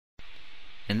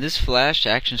In this Flash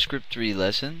ActionScript 3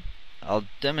 lesson, I'll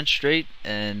demonstrate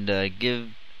and give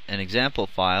an example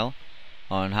file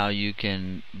on how you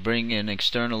can bring in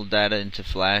external data into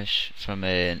Flash from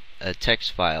a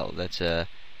text file. That's a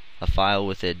file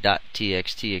with a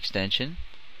 .txt extension,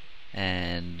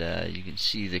 and you can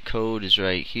see the code is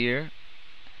right here.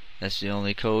 That's the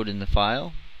only code in the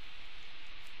file,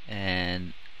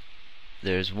 and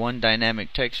there's one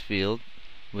dynamic text field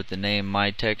with the name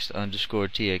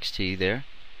mytext_txt there,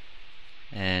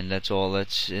 and that's all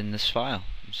that's in this file.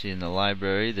 You see in the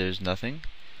library there's nothing,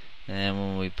 and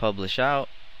when we publish out,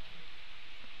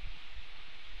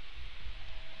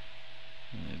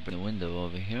 let me bring the window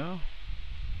over here.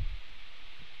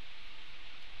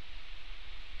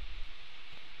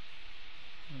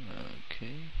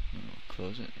 Okay, we'll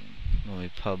close it. When we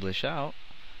publish out,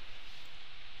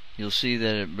 you'll see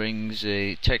that it brings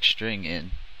a text string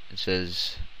in. It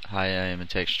says, "Hi, I am a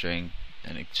text string,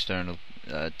 an external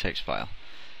text file."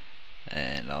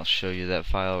 And I'll show you that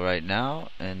file right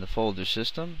now in the folder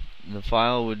system. The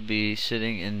file would be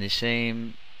sitting in the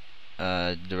same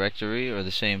directory or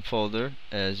the same folder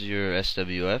as your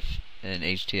SWF, an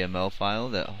HTML file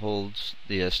that holds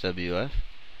the SWF.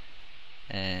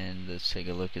 And let's take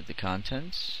a look at the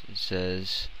contents. It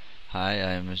says, "Hi,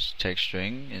 I am a text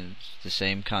string," and it's the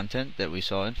same content that we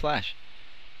saw in Flash.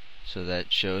 So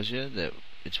that shows you that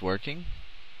it's working.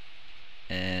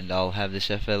 And I'll have this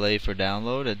FLA for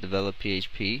download at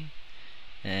develop.php.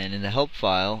 And in the help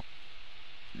file,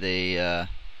 they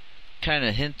kind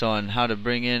of hint on how to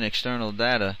bring in external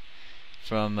data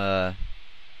from a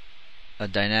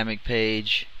dynamic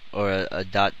page or a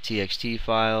 .txt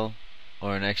file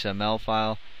or an XML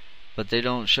file, but they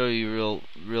don't show you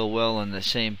real well on the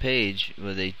same page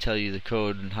where they tell you the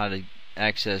code and how to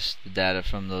access the data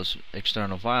from those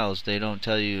external files. They don't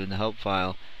tell you in the help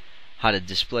file how to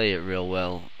display it real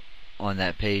well on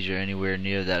that page or anywhere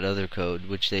near that other code,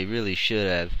 which they really should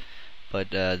have.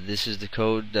 But this is the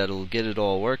code that'll get it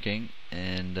all working,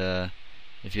 and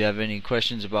if you have any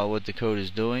questions about what the code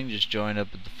is doing, just join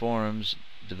up at the forums,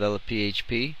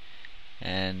 develop.php,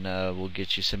 and we'll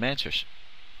get you some answers.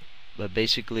 But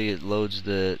basically it loads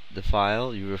the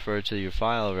file. You refer to your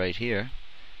file right here,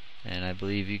 and I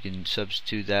believe you can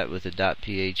substitute that with a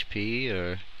 .php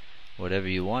or whatever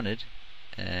you wanted.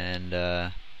 And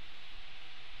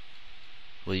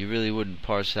well, you really wouldn't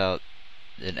parse out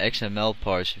an XML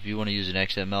parse. If you want to use an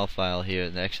XML file here,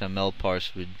 the XML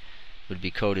parse would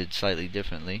be coded slightly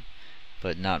differently,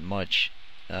 but not much.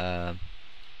 And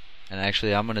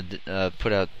actually I'm going to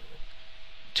put out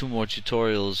 2 more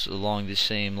tutorials along the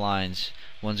same lines.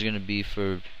 One's going to be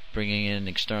for bringing in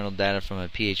external data from a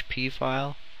PHP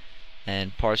file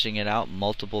and parsing it out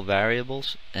multiple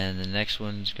variables, and the next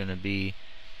one's going to be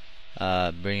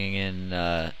bringing in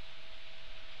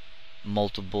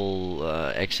multiple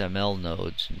XML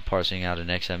nodes and parsing out an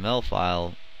XML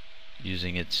file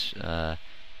using its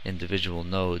individual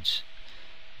nodes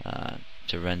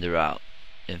to render out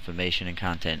information and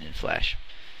content in Flash.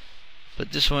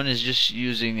 But this one is just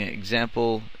using an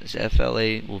example. This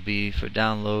FLA will be for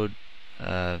download,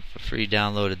 for free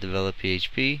download at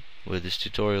develop.php, where this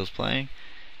tutorial is playing.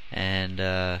 And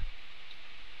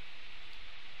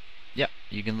yeah,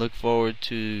 you can look forward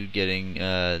to getting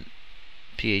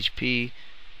PHP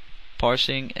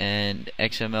parsing and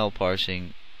XML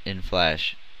parsing in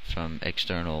Flash from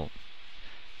external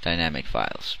dynamic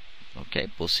files. Okay,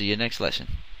 we'll see you next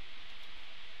lesson.